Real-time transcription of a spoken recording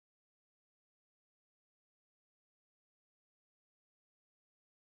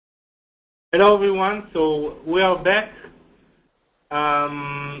Hello everyone, so we are back.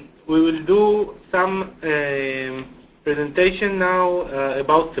 We will do some presentation now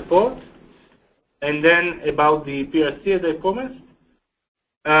about support and then about the PRC as I promised.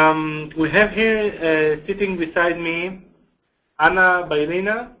 We have here sitting beside me Anna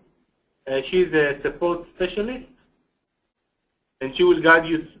Bailina. She's a support specialist and she will guide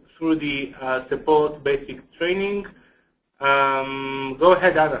you through the support basic training. Go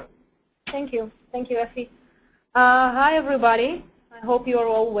ahead, Anna. Thank you, Effie. Hi, everybody. I hope you are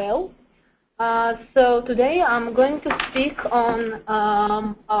all well. So today I'm going to speak on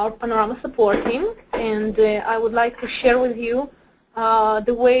our Panorama support team, and I would like to share with you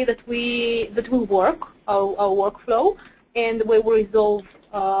the way that we work, our workflow, and the way we resolve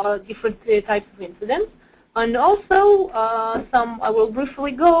different types of incidents. And also, I will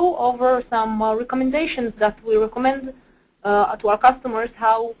briefly go over some recommendations that we recommend to our customers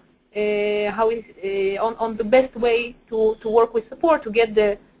on the best way to work with support to get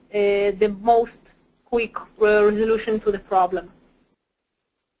the most quick resolution to the problem.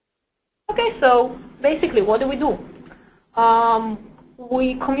 Okay, so basically, what do?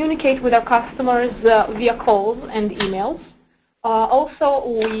 We communicate with our customers via calls and emails. Also,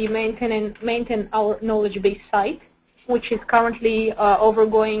 we maintain our knowledge base site, which is currently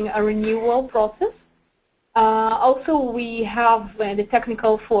undergoing a renewal process. Also, we have the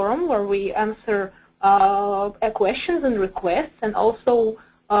technical forum where we answer questions and requests, and also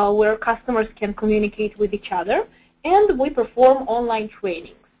where customers can communicate with each other. And we perform online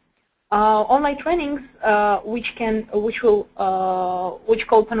trainings. Online trainings, which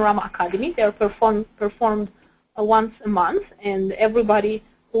called Panorama Academy. They are performed once a month, and everybody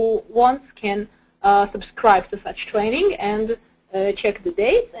who wants can subscribe to such training and check the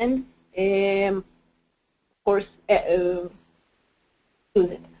dates and of course, use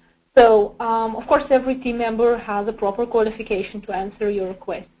it. So, of course, every team member has a proper qualification to answer your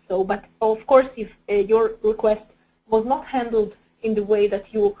request. So, but of course, if your request was not handled in the way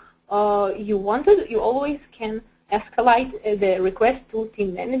that you wanted, you always can escalate the request to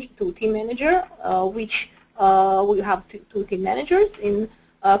team manager, which we have two team managers. In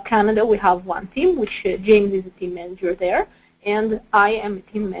Canada, we have one team, which James is a team manager there, and I am a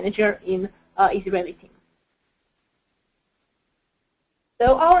team manager in Israeli team.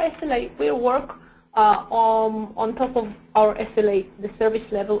 So our SLA, we work on top of our SLA, the service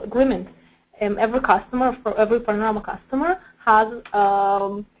level agreement. Every customer, for every Panorama customer, has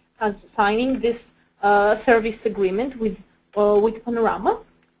signing this service agreement with Panorama,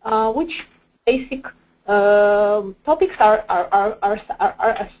 which basic topics are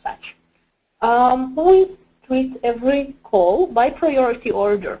as such. We treat every call by priority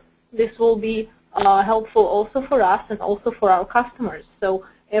order. This will be helpful also for us and also for our customers. So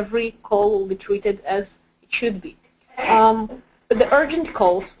every call will be treated as it should be. The urgent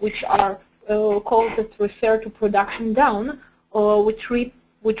calls, which are calls that refer to production down, we treat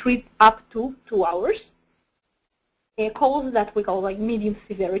up to 2 hours. Calls that we call like medium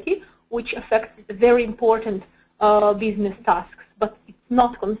severity, which affects very important business tasks, but it's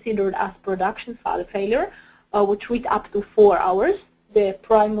not considered as production failure. We treat up to 4 hours, the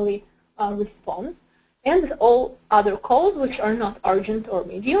primary response, and all other calls which are not urgent or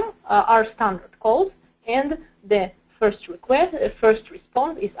medium are standard calls, and the first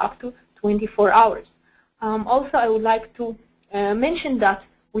response is up to 24 hours. Also, I would like to mention that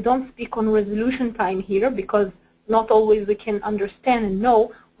we don't speak on resolution time here because not always we can understand and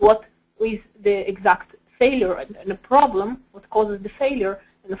know what is the exact failure and the problem, what causes the failure,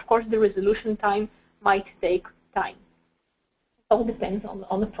 and of course the resolution time might take time. It all depends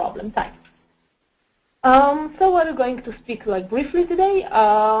on the problem type. So what we're going to speak like briefly today,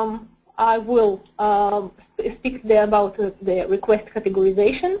 I will speak there about the request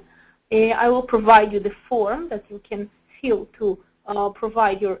categorization. I will provide you the form that you can fill to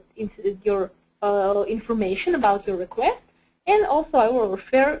provide your information about your request, and also I will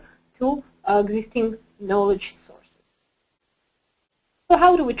refer to existing knowledge sources. So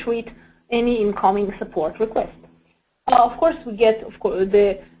how do we treat any incoming support request? Of course, we get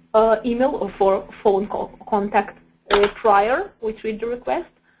the email or phone call contact prior we treat the request.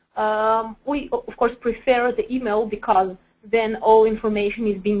 We of course prefer the email because then all information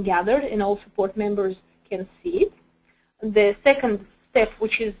is being gathered and all support members can see it. The second step,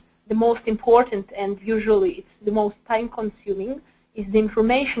 which is the most important and usually it's the most time-consuming, is the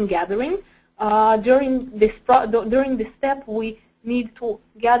information gathering. During this step, we need to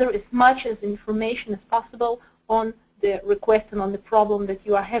gather as much as information as possible on the request and on the problem that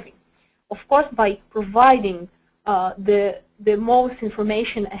you are having. Of course, by providing the the most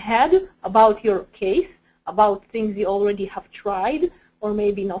information ahead about your case, about things you already have tried, or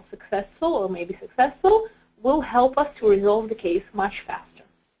maybe not successful, or maybe successful, will help us to resolve the case much faster.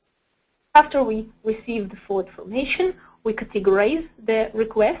 After we receive the full information, we categorize the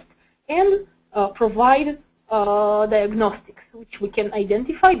request and provide diagnostics, which we can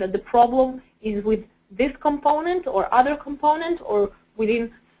identify that the problem is with this component or other component or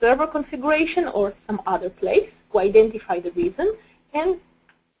within server configuration or some other place to identify the reason. And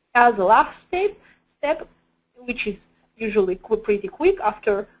as a last step, which is usually pretty quick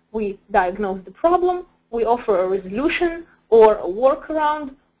after we diagnose the problem, we offer a resolution or a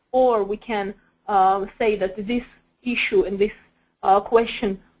workaround, or we can say that this issue and this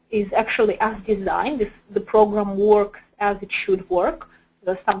question is actually as designed. The program works as it should work.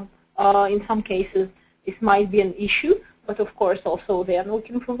 In some cases, this might be an issue, but of course also then we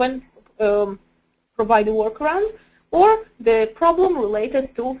can provide a workaround, or the problem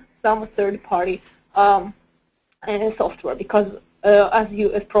related to some third-party software, because as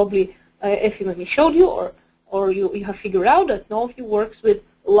probably Efim showed you, or you have figured out that Novview works with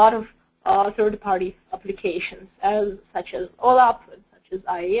a lot of third-party applications, such as OLAP, such as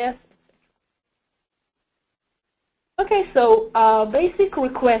IIS, etc. Okay, so basic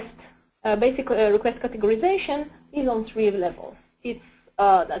request categorization is on 3 levels. It's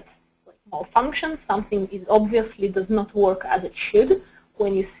that's like malfunction. Something is obviously does not work as it should.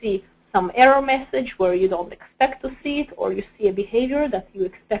 When you see some error message where you don't expect to see it, or you see a behavior that you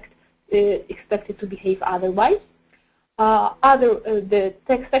expect it to behave otherwise. The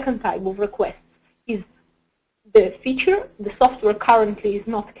second type of request is the feature. The software currently is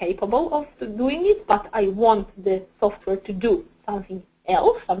not capable of doing it, but I want the software to do something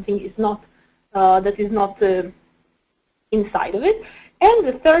else. Something is not that is not inside of it. And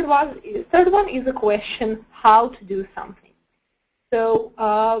the third one is a question how to do something. So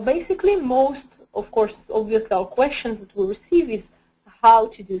basically, most, of course, obviously our questions that we receive is how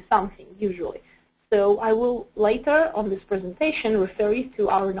to do something usually. So I will later on this presentation refer you to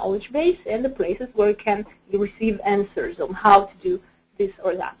our knowledge base and the places where you can receive answers on how to do this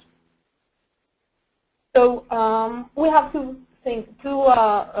or that. So we have two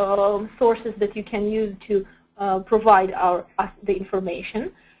sources that you can use to provide the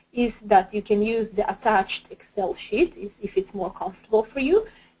information. Is that you can use the attached Excel sheet if it's more comfortable for you,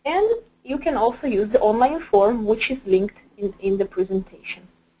 and you can also use the online form, which is linked in the presentation.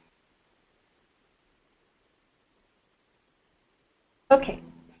 Okay,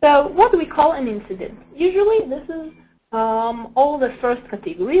 so what do we call an incident? Usually this is all the first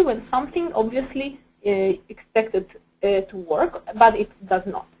category when something obviously expected to work, but it does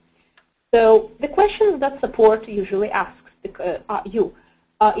not. So the questions that support usually asks you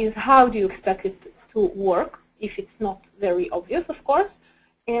is how do you expect it to work if it's not very obvious, of course,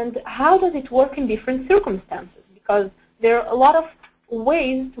 and how does it work in different circumstances? Because there are a lot of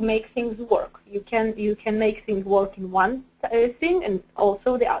ways to make things work. You can make things work in one thing and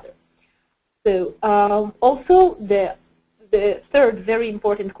also the other. So also the third very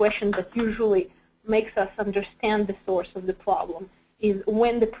important question that usually makes us understand the source of the problem is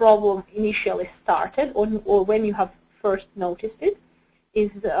when the problem initially started or when you have first noticed it. Is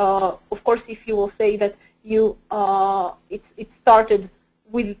of course if you will say that it started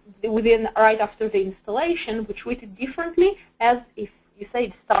within right after the installation, we treat it differently as if you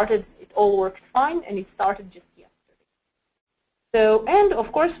say it all works fine and it started just yesterday. So, and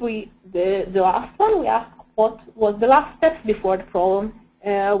of course the last one we ask what was the last step before the problem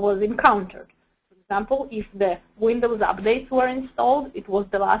was encountered. For example, if the Windows updates were installed, it was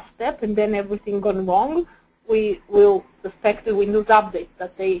the last step and then everything gone wrong, we will suspect the Windows update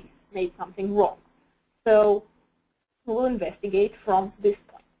that they made something wrong. So we'll investigate from this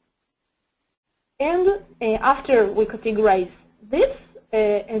point. And after we categorize this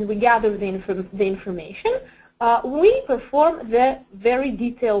and we gather the information, we perform the very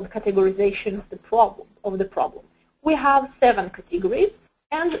detailed categorization of the problem. We have 7 categories,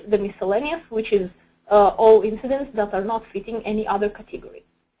 and the miscellaneous, which is all incidents that are not fitting any other category.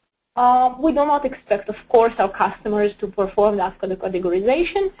 We do not expect, of course, our customers to perform that kind of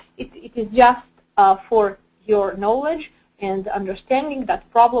categorization. It is just for your knowledge and understanding that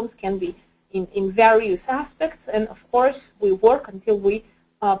problems can be in various aspects, and of course we work until we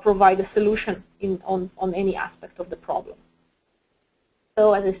provide a solution on any aspect of the problem.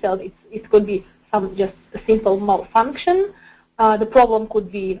 So as I said, it could be just a simple malfunction. The problem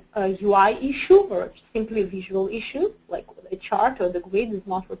could be a UI issue or simply a visual issue, like a chart or the grid is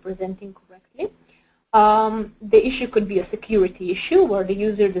not representing correctly. The issue could be a security issue where the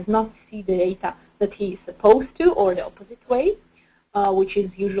user does not see the data that he is supposed to, or the opposite way, which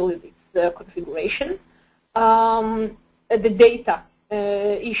is usually its configuration. The data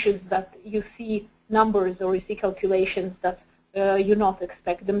issues that you see numbers or you see calculations that you not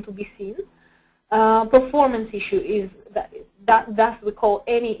expect them to be seen. Performance issue is that we call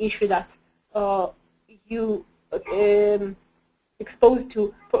any issue that you exposed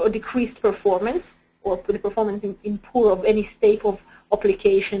to decreased performance or the performance in poor of any state of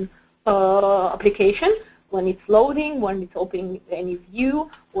application when it's loading, when it's opening any view,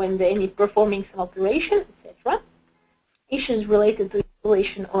 when any performing some operation, etc. Issues related to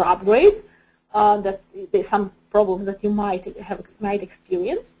installation or upgrade, that there's some problems that you might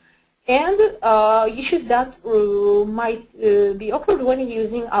experience, and issues that might be occurred when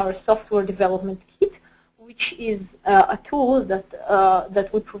using our software development kit, which is a tool that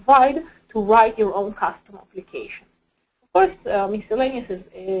we provide to write your own custom application. Of course, miscellaneous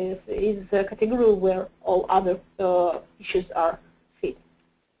is a category where all other issues are fit.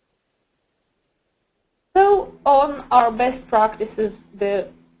 So on our best practices, the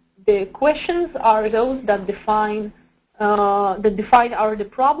questions are those that define the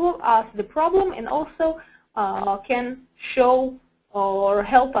problem, and also can show or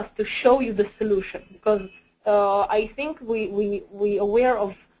help us to show you the solution. Because I think we aware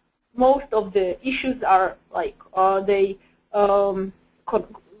of most of the issues are like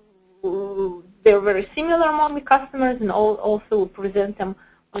they're very similar among the customers, and also present them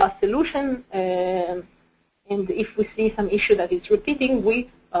a solution. And if we see some issue that is repeating,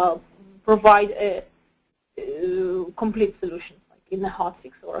 we provide a complete solution, like in a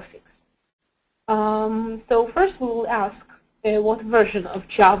hotfix or a fix. So first we will ask what version of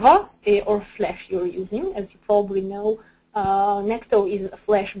Java or Flash you're using. As you probably know, Necto is a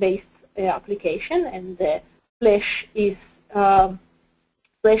Flash-based application, and Flash is the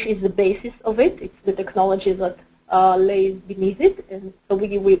basis of it. It's the technology that lays beneath it, and so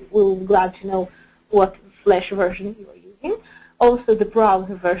we're glad to know what Flash version you are using. Also the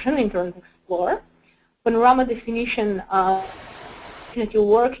browser version, Internet Explorer. Panorama definition that you're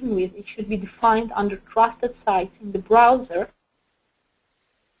working with, it should be defined under trusted sites in the browser.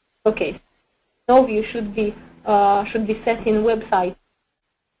 Okay, so you should be set in website.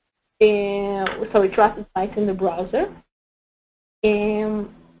 Trusted sites in the browser.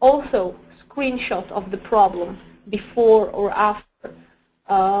 Also, screenshot of the problem before or after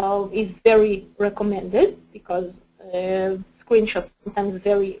is very recommended, because screenshots sometimes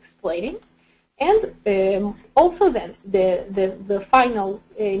very explaining. And also then the final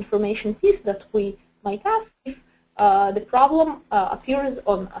information piece that we might ask if the problem appears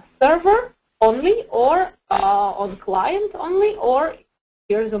on a server only, or on client only, or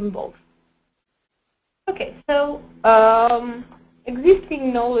appears on both. Okay, so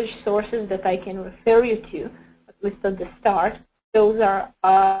existing knowledge sources that I can refer you to, at least at the start, those are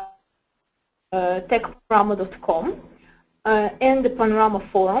techpanorama.com. And the Panorama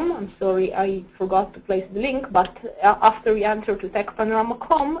forum. I'm sorry, I forgot to place the link, but after you enter to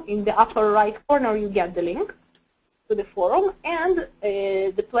techpanorama.com, in the upper right corner you get the link to the forum, and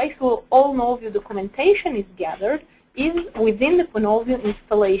the place where all Novio documentation is gathered is within the Novio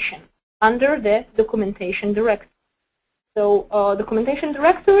installation, under the documentation directory. So documentation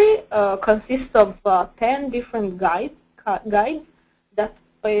directory consists of 10 different guides that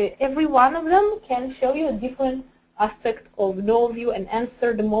every one of them can show you a different aspect of Novio and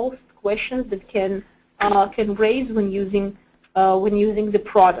answer the most questions that can raise when using the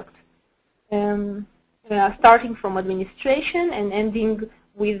product, starting from administration and ending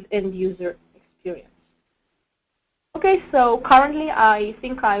with end user experience. Okay, so currently I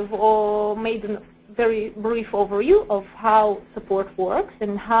think I've made a very brief overview of how support works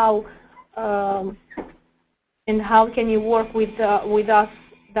and how can you work with us,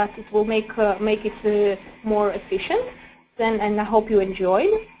 that it will make it more efficient. And I hope you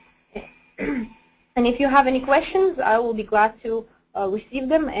enjoyed. And if you have any questions, I will be glad to receive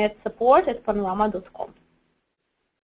them at support@panorama.com.